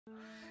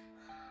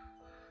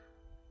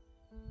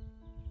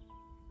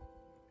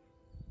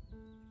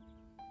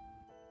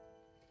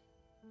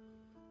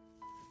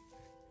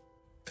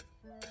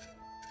大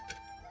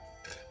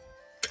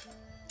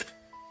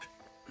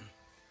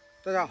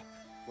家好，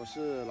我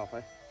是老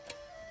肥。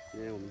今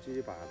天我们继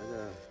续把这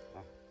个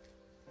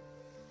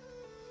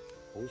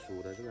红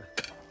薯的这个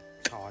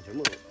草全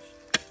部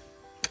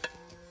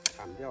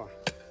铲掉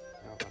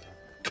然后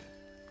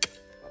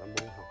把它摸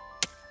好，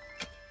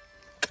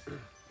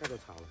太多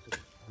草了这个。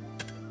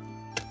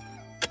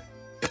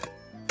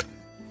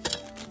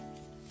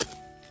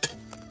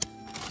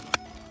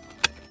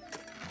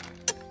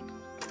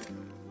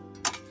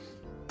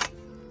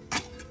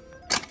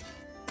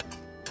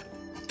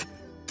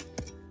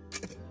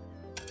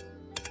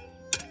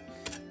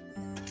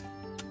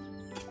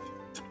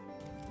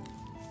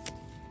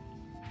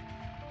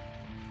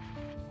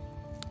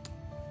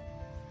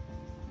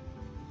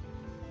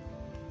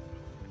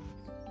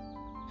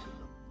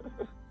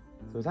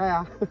煮菜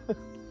呀，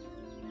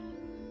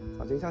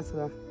炒青菜吃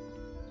啊。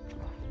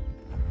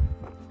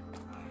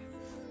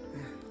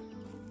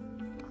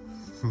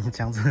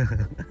这样子。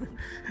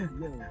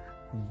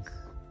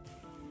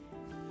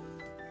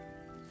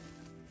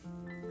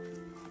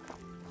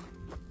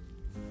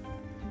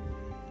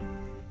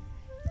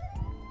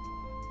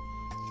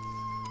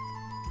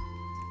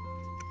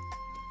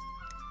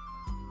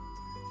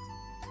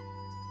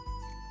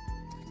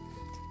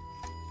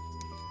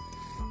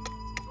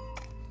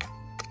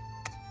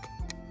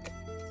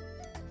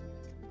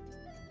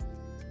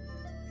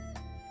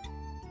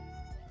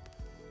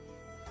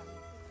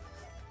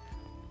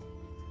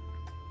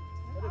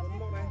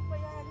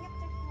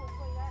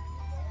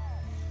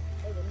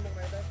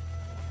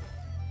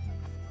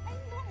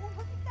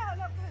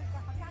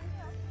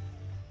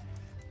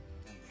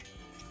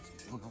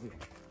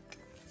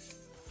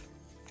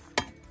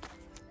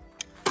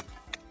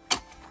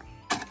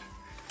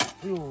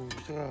哎呦，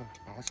这个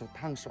把手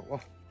烫手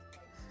啊，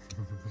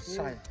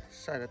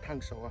晒得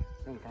烫手啊，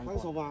那种感觉。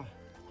烫手吧，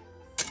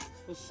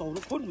这手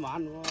都困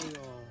完了，哎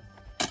呦。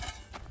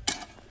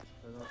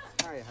这个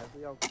菜还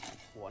是要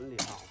管理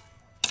好，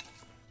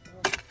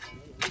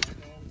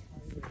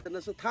真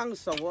的是烫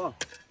手啊。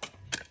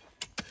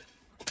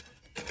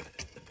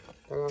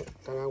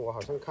刚刚我好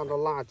像看到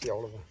辣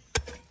椒了吧？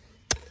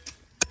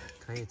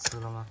可以吃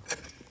了吗？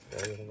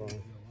可以了吧？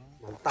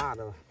蛮大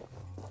的吧？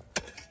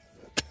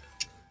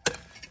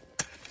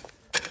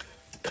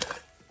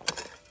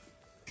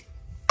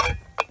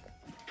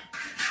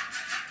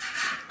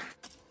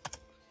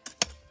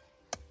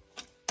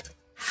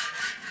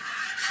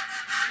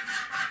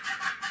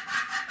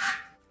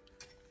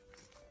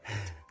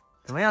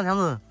怎么样，强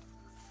子？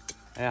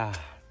哎呀，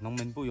农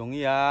民不容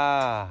易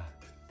啊，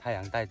太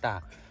阳太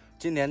大。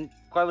今年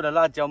怪不得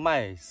辣椒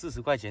卖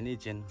40块钱一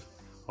斤，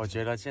我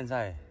觉得现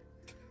在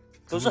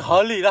都是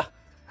合理的，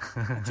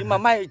起码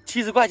卖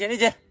70块钱一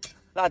斤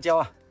辣椒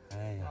啊！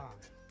哎呀，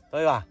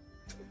对吧？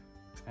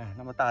哎，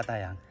那么大太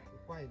阳，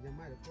怪人家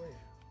卖的贵。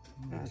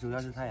那主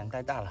要是太阳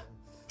太大了。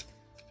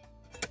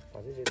把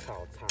这些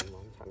草铲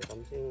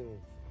干净。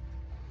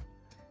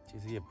其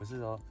实也不是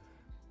说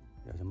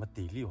有什么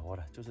体力活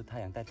的，就是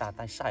太阳太大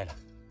太晒了。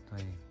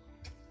对，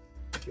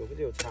久不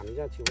久铲一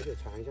下，久不久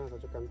铲一下，它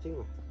就干净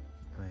了。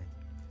对，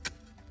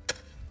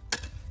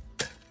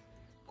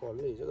管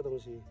理这个东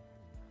西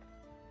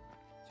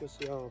就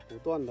是要不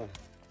断的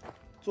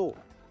做。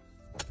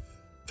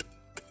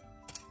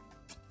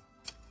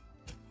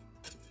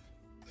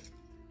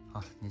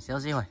好，你休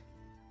息一会。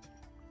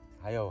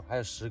还有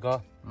10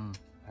个，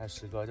还有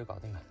10个就搞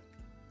定了。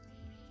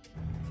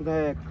现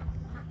在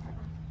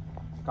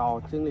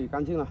清理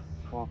干净了，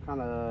哇，看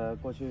了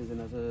过去真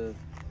的是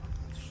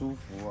舒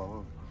服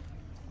哦。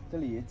这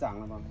里也长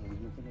了吗？我们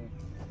的这个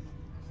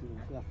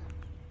是啊，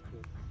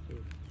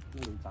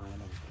那里长了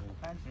吗？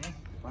番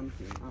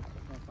茄啊，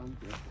番茄。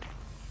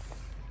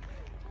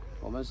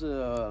我们是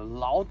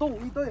劳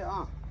动一队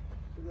啊，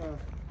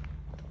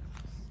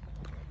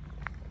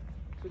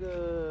这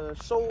个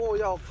收获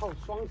要靠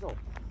双手。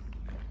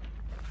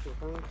我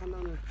刚刚看到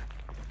呢，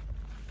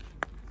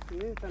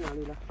在哪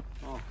里了？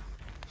哦，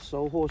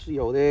收获是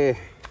有的。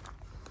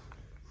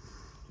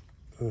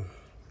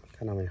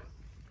看到没有？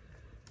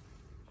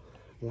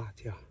辣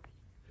椒，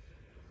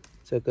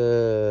这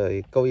个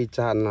也够一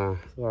沾啦，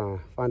是吧？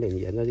放点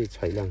盐再去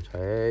捶2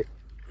捶。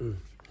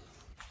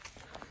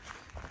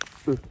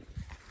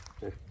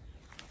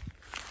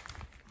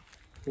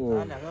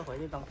拿2个回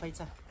去当配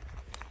菜。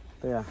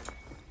对呀。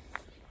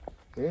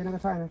那个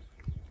菜呢？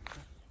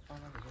放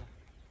那里去。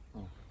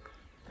哦，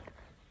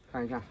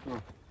看一下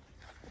啊，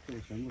这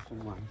里全部松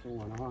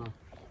完的话，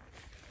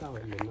待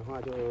会淋的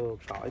话就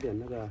搞一点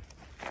那个，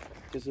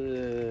就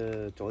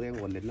是昨天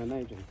我淋的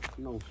那种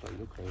弄水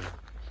就可以了。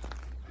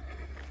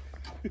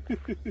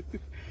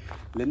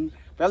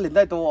不要淋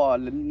太多哦，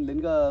淋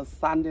个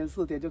3天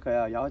4天就可以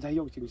了，然后再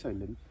用清水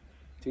淋，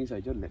清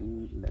水就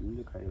淋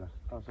就可以了，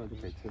到时候就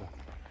可以吃了。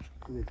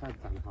这里菜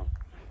长好，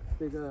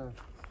这个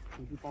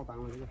出去爆单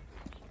了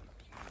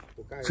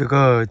这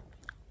个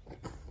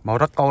冇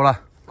得高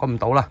啦，高唔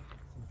到啦。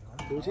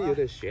东西有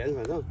点悬，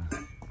反正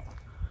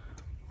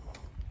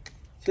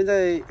现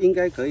在应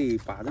该可以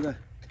把这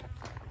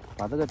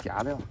个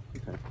夹掉，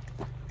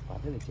把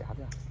这个夹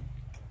掉，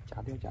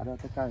夹掉，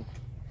再盖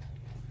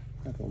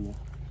薄膜。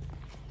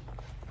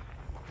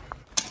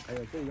还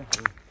有这个好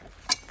用，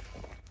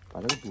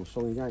把这个堵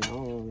松一下，然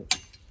后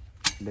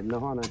淋的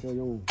话呢，就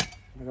用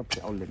那个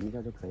瓢淋一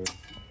下就可以了。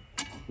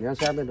你看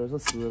下面都是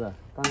湿的，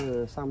但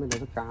是上面都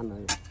是干的。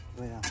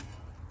对呀、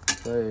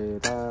所以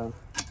它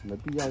没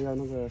必要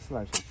那个自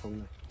来水冲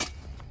的，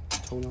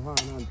冲的话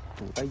那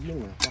土太硬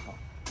了不好。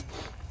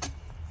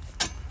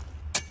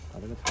把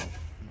这个草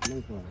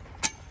弄出来，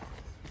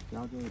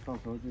然后就到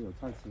时候就有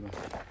菜吃了。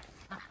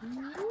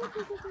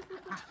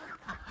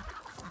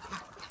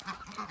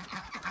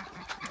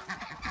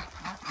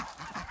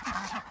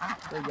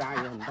这鸭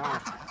也很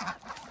大，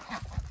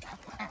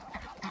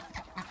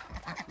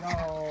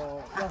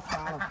要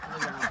杀了这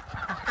个鸭。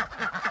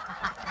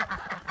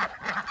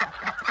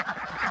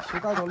吃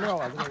太多料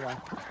啊，这个鸭，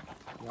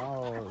然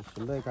后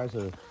准备开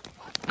始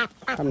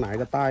看哪一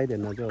个大一点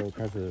的，就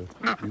开始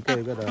一个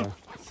一个的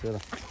吃了。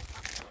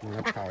拿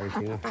来烤也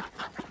行啊，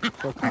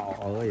做烤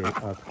鹅也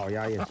烤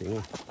鸭也行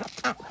啊。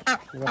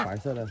那个白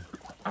色的，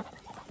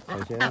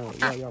首先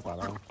要把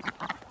它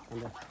看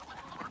掉。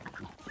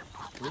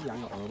不是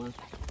养鹅吗？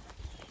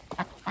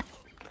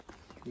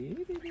咦，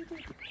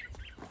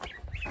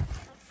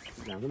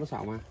养这么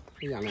少吗？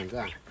就养2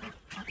个啊？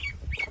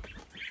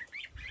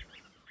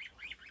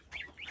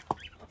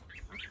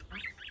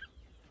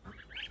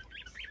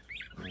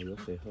有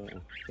水喝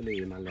啊，这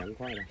里蛮凉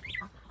快的，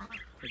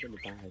在这里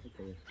待还是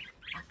可以。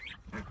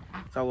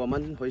走，我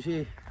们回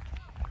去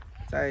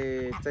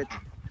再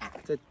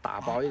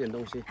打包一点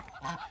东西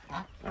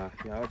啊，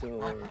然后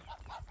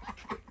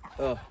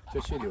就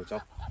去柳州，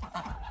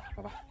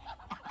好吧。